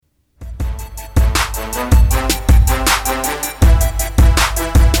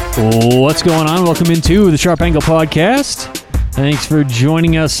What's going on? Welcome into the Sharp Angle Podcast. Thanks for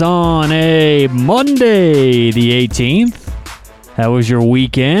joining us on a Monday, the 18th. How was your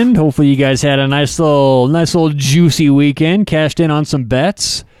weekend? Hopefully you guys had a nice little juicy weekend, cashed in on some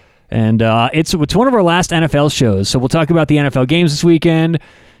bets. And it's one of our last NFL shows, so we'll talk about the NFL games this weekend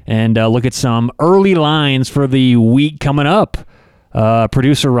and look at some early lines for the week coming up.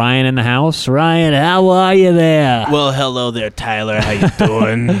 Producer Ryan in the house. Ryan, how are you there? Well, hello there, Tyler. How you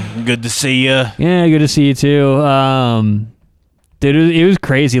doing? Good to see you. Yeah, good to see you too. Dude, it was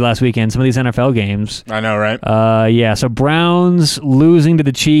crazy last weekend, some of these NFL games. I know, right? Yeah, so Browns losing to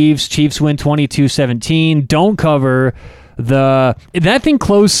the Chiefs. Chiefs win 22-17. Don't cover. That thing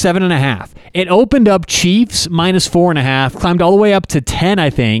closed 7.5. It opened up Chiefs minus 4.5, climbed all the way up to 10, I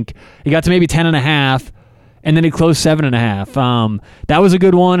think. It got to maybe 10.5. And then it closed 7.5. That was a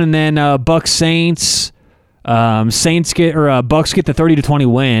good one. And then Bucks Saints. Bucks get the 30-20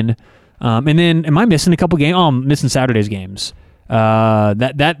 win. And then am I missing a couple games? Oh, I'm missing Saturday's games.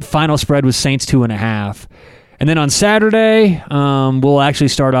 That final spread was Saints 2.5. And then on Saturday, we'll actually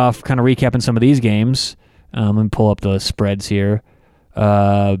start off kind of recapping some of these games. Let me pull up the spreads here.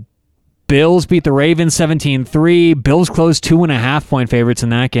 Bills beat the Ravens 17-3. Bills closed 2.5-point favorites in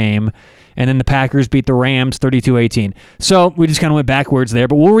that game. And then the Packers beat the Rams 32-18. So we just kind of went backwards there,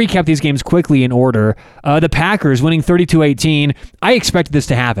 but we'll recap these games quickly in order. The Packers winning 32-18. I expected this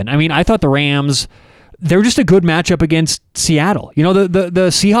to happen. I mean, I thought the Rams, they're just a good matchup against Seattle. You know, the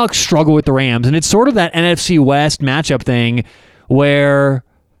Seahawks struggle with the Rams, and it's sort of that NFC West matchup thing where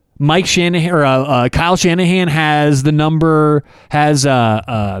Mike Shanahan or Kyle Shanahan has the number, has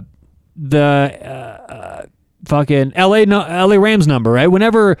fucking LA Rams number, right?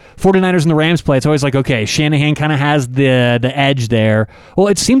 Whenever 49ers and the Rams play, it's always like, okay, Shanahan kind of has the edge there. Well,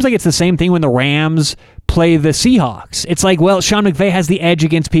 it seems like it's the same thing when the Rams play the Seahawks. It's like, well, Sean McVay has the edge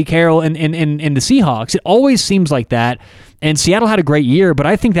against Pete Carroll in the Seahawks. It always seems like that. And Seattle had a great year, but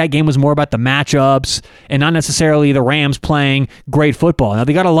I think that game was more about the matchups and not necessarily the Rams playing great football. Now,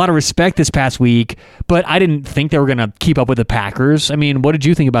 they got a lot of respect this past week, but I didn't think they were going to keep up with the Packers. I mean, what did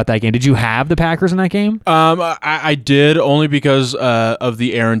you think about that game? Did you have the Packers in that game? I did, only because of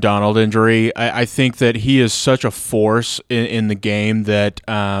the Aaron Donald injury. I think that he is such a force in the game that,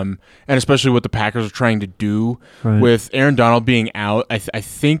 and especially what the Packers are trying to do with Aaron Donald being out, I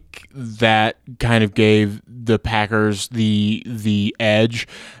think that kind of gave the Packers the edge.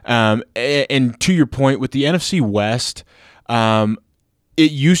 And to your point, with the NFC West,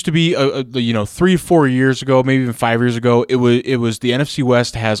 it used to be 3 or 4 years ago, maybe even 5 years ago, it was the NFC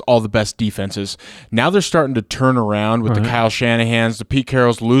West has all the best defenses. Now they're starting to turn around with the Kyle Shanahans, the Pete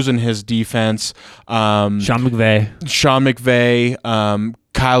Carroll's losing his defense. Sean McVay,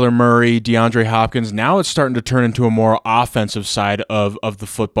 Kyler Murray, DeAndre Hopkins. Now it's starting to turn into a more offensive side of the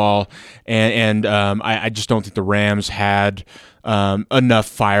football, and I just don't think the Rams had enough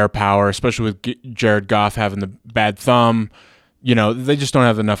firepower, especially with Jared Goff having the bad thumb. You know, they just don't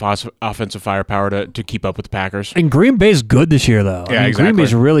have enough offensive firepower to keep up with the Packers. And Green Bay's good this year, though. Yeah, exactly. Green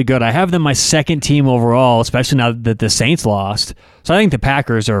Bay's really good. I have them my second team overall, especially now that the Saints lost. So I think the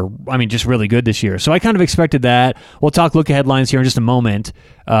Packers are, just really good this year. So I kind of expected that. We'll talk look-ahead lines here in just a moment.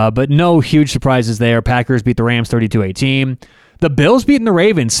 But no huge surprises there. Packers beat the Rams 32-18. The Bills beating the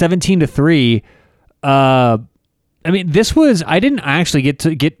Ravens 17-3. This was, I didn't actually get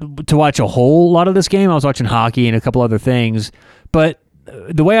to watch a whole lot of this game. I was watching hockey and a couple other things, but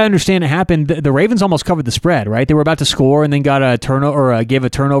the way I understand it happened, the Ravens almost covered the spread, right? They were about to score and then got a turnover, or gave a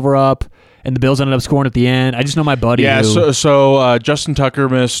turnover up, and the Bills ended up scoring at the end. I just know my buddy. Yeah, so Justin Tucker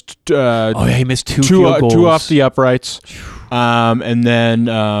missed. He missed two field goals. Two off the uprights, and then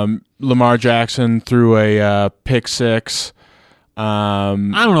Lamar Jackson threw a pick six. I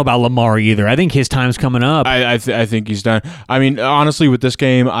don't know about Lamar either. I think his time's coming up. I think he's done. Honestly, with this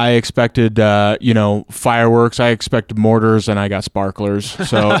game, I expected fireworks. I expected mortars, and I got sparklers.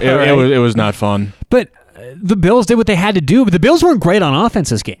 So it was not fun. But the Bills did what they had to do, but the Bills weren't great on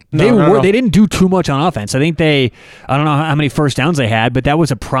offense this game. They didn't do too much on offense. I think I don't know how many first downs they had, but that was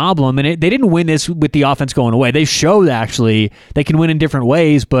a problem, and they didn't win this with the offense going away. They showed, actually, they can win in different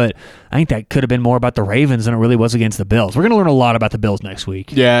ways, but I think that could have been more about the Ravens than it really was against the Bills. We're going to learn a lot about the Bills next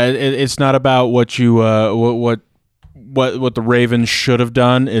week. Yeah, it's not about what you what the Ravens should have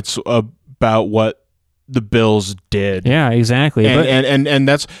done. It's about what the Bills did. Yeah, exactly. And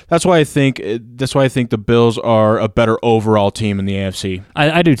that's why I think the Bills are a better overall team in the AFC.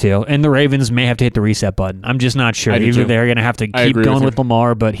 I do too. And the Ravens may have to hit the reset button. I'm just not sure. Either they're going to have to keep going with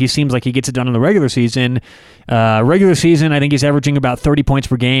Lamar, but he seems like he gets it done in the regular season. Regular season, I think he's averaging about 30 points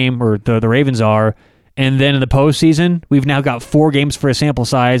per game, or the Ravens are. And then in the postseason, we've now got 4 games for a sample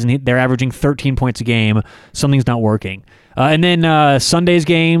size, and they're averaging 13 points a game. Something's not working. And then Sunday's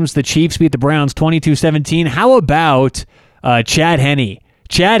games, the Chiefs beat the Browns 22-17. How about Chad Henne?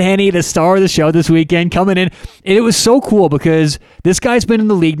 Chad Henne, the star of the show this weekend, coming in. And it was so cool because this guy's been in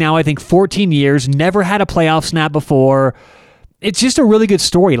the league now, I think, 14 years, never had a playoff snap before. It's just a really good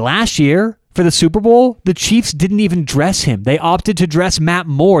story. Last year, for the Super Bowl, the Chiefs didn't even dress him. They opted to dress Matt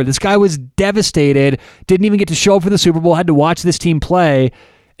Moore. This guy was devastated, didn't even get to show up for the Super Bowl, had to watch this team play.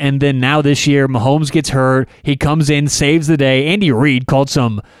 And then now this year, Mahomes gets hurt. He comes in, saves the day. Andy Reid called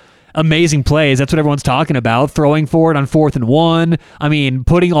some amazing plays. That's what everyone's talking about. Throwing for it on 4th and 1. I mean,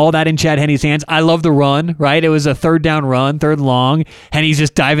 putting all that in Chad Henne's hands. I love the run, right? It was a 3rd down run, 3rd and long. Henne's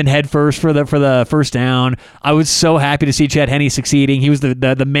just diving head first for the first down. I was so happy to see Chad Henne succeeding. He was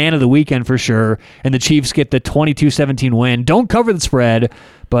the man of the weekend for sure. And the Chiefs get the 22-17 win. Don't cover the spread.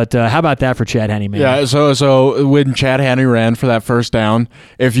 But how about that for Chad Henne, man? Yeah, so when Chad Henne ran for that first down,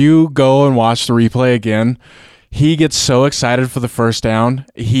 if you go and watch the replay again, he gets so excited for the first down,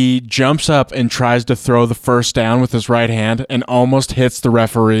 he jumps up and tries to throw the first down with his right hand and almost hits the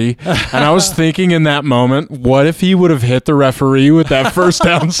referee. And I was thinking in that moment, what if he would have hit the referee with that first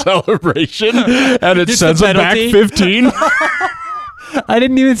down celebration and it sends him back 15? I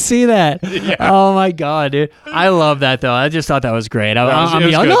didn't even see that. Yeah. Oh my god, dude! I love that though. I just thought that was great.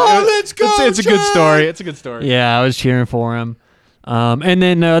 Let's go! It's a good story. It's a good story. Yeah, I was cheering for him. And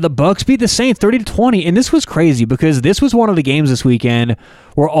then the Bucs beat the Saints 30-20, and this was crazy because this was one of the games this weekend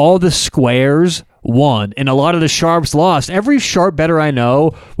where all the squares won and a lot of the sharps lost. Every sharp better I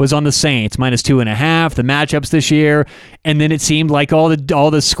know was on the Saints -2.5. The matchups this year, and then it seemed like all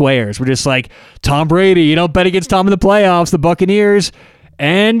the squares were just like Tom Brady. You don't bet against Tom in the playoffs. The Buccaneers.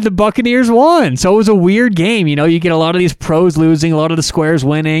 And the Buccaneers won. So it was a weird game. You know, you get a lot of these pros losing, a lot of the squares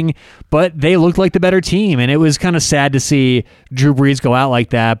winning, but they looked like the better team. And it was kind of sad to see Drew Brees go out like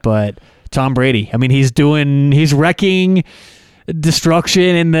that. But Tom Brady, I mean, he's wrecking destruction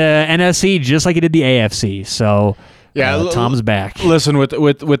in the NFC just like he did the AFC. So yeah, Tom's back. Listen,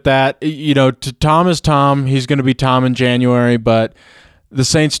 with that, you know, Tom is Tom. He's going to be Tom in January, but the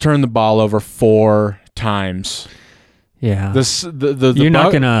Saints turned the ball over 4 times. Yeah,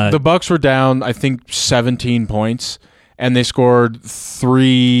 the Bucs were down, I think, 17 points, and they scored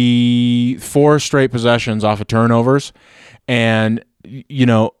 4 straight possessions off of turnovers, and you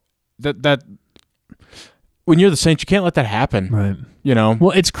know that when you're the Saints, you can't let that happen, right? You know,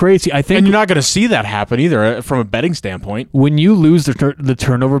 well, it's crazy. I think, and you're not going to see that happen either from a betting standpoint. When you lose the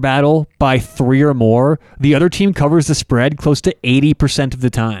turnover battle by 3 or more, the other team covers the spread close to 80% of the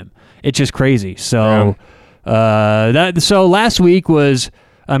time. It's just crazy. So. Yeah. So last week was,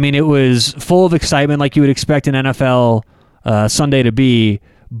 I mean, it was full of excitement like you would expect an NFL Sunday to be,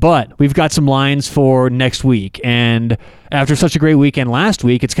 but we've got some lines for next week. And after such a great weekend last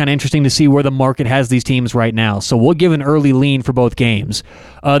week, it's kind of interesting to see where the market has these teams right now. So we'll give an early lean for both games.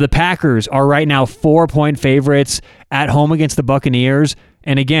 The Packers are right now 4-point favorites at home against the Buccaneers.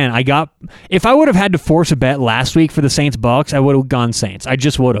 And again, if I would have had to force a bet last week for the Saints-Bucks, I would have gone Saints. I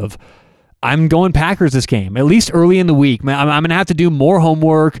just would have. I'm going Packers this game, at least early in the week. I'm going to have to do more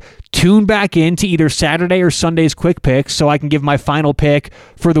homework, tune back into either Saturday or Sunday's quick picks so I can give my final pick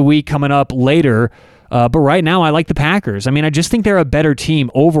for the week coming up later. But right now, I like the Packers. I mean, I just think they're a better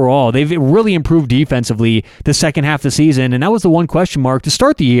team overall. They've really improved defensively the second half of the season, and that was the one question mark to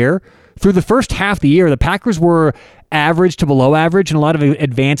start the year. Through the first half of the year, the Packers were average to below average in a lot of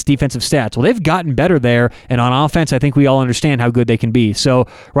advanced defensive stats. Well, they've gotten better there, and on offense, I think we all understand how good they can be. So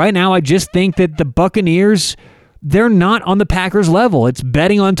right now, I just think that the Buccaneers, they're not on the Packers level. It's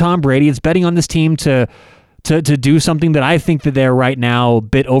betting on Tom Brady. It's betting on this team to do something that I think that they're right now a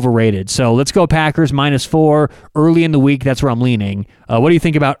bit overrated. So let's go Packers -4 early in the week. That's where I'm leaning. What do you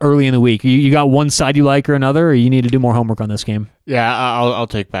think about early in the week? You got one side you like or another, or you need to do more homework on this game? Yeah, I'll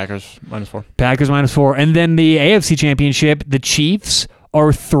take Packers -4. Packers -4. And then the AFC Championship, the Chiefs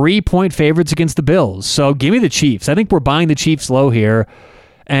are 3-point favorites against the Bills. So give me the Chiefs. I think we're buying the Chiefs low here.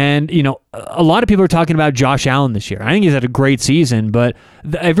 And, you know, a lot of people are talking about Josh Allen this year. I think he's had a great season, but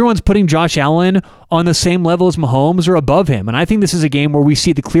everyone's putting Josh Allen on the same level as Mahomes or above him. And I think this is a game where we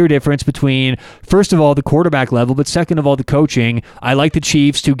see the clear difference between, first of all, the quarterback level, but second of all, the coaching. I like the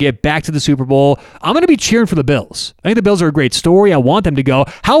Chiefs to get back to the Super Bowl. I'm going to be cheering for the Bills. I think the Bills are a great story. I want them to go.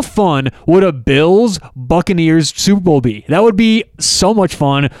 How fun would a Bills-Buccaneers Super Bowl be? That would be so much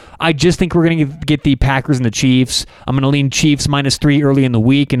fun. I just think we're going to get the Packers and the Chiefs. I'm going to lean Chiefs -3 early in the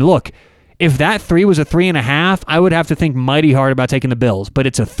week. And look, if that 3 was a 3.5, I would have to think mighty hard about taking the Bills. But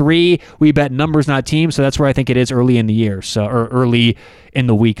it's a 3. We bet numbers, not teams, so that's where I think it is early in the year, or early in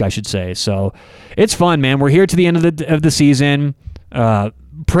the week, I should say. So it's fun, man. We're here to the end of the season.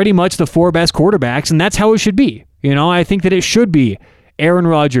 Pretty much the 4 best quarterbacks, and that's how it should be. I think that it should be Aaron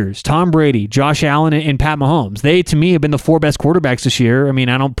Rodgers, Tom Brady, Josh Allen, and Pat Mahomes. They, to me, have been the 4 best quarterbacks this year. I mean,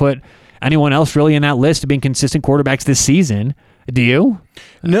 I don't put anyone else really in that list of being consistent quarterbacks this season. Do you?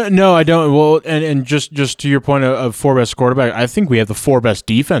 No, I don't. Well, and just to your point of 4 best quarterback, I think we have the 4 best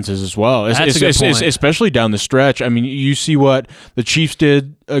defenses as well. That's a good point. Especially down the stretch. I mean, you see what the Chiefs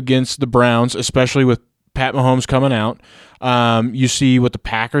did against the Browns, especially with Pat Mahomes coming out. You see what the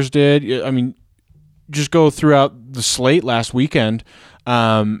Packers did. I mean, just go throughout the slate last weekend.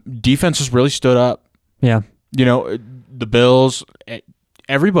 Defenses really stood up. Yeah. The Bills,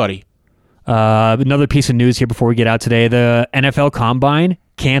 everybody. Another piece of news here before we get out today. The NFL Combine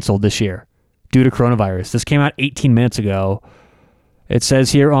canceled this year due to coronavirus. This came out 18 minutes ago. It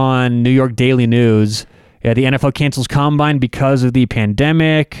says here on New York Daily News, the NFL cancels Combine because of the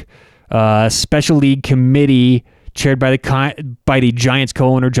pandemic. Special League Committee chaired by the Giants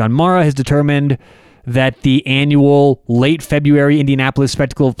co-owner John Mara has determined that the annual late February Indianapolis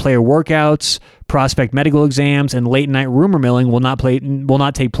Spectacle of Player workouts, prospect medical exams, and late night rumor milling will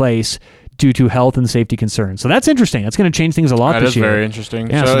not take place due to health and safety concerns. So that's interesting. That's going to change things a lot this year. That is very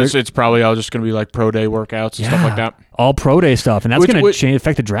interesting. Yeah, so it's probably all just going to be like pro day workouts and stuff like that. All pro day stuff, and that's going to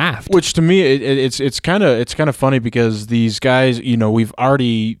affect the draft. Which to me, it's kind of funny because these guys, we've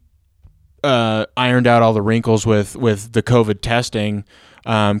already ironed out all the wrinkles with the COVID testing.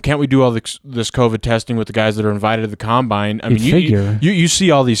 Can't we do all this COVID testing with the guys that are invited to the Combine? I mean, you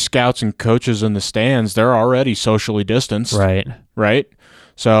see all these scouts and coaches in the stands. They're already socially distanced. Right?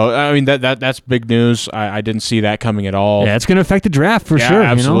 So, I mean, that's big news. I didn't see that coming at all. Yeah, it's going to affect the draft for sure.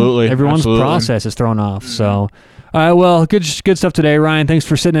 Absolutely. Everyone's process is thrown off. So, all right, well, good stuff today, Ryan. Thanks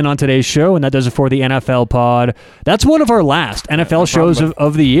for sitting in on today's show, and that does it for the NFL pod. That's one of our last NFL shows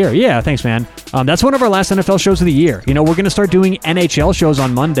of the year. Yeah, thanks, man. That's one of our last NFL shows of the year. We're going to start doing NHL shows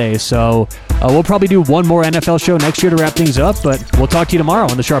on Monday, so we'll probably do one more NFL show next year to wrap things up, but we'll talk to you tomorrow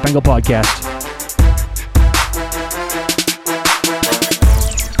on the Sharp Angle Podcast.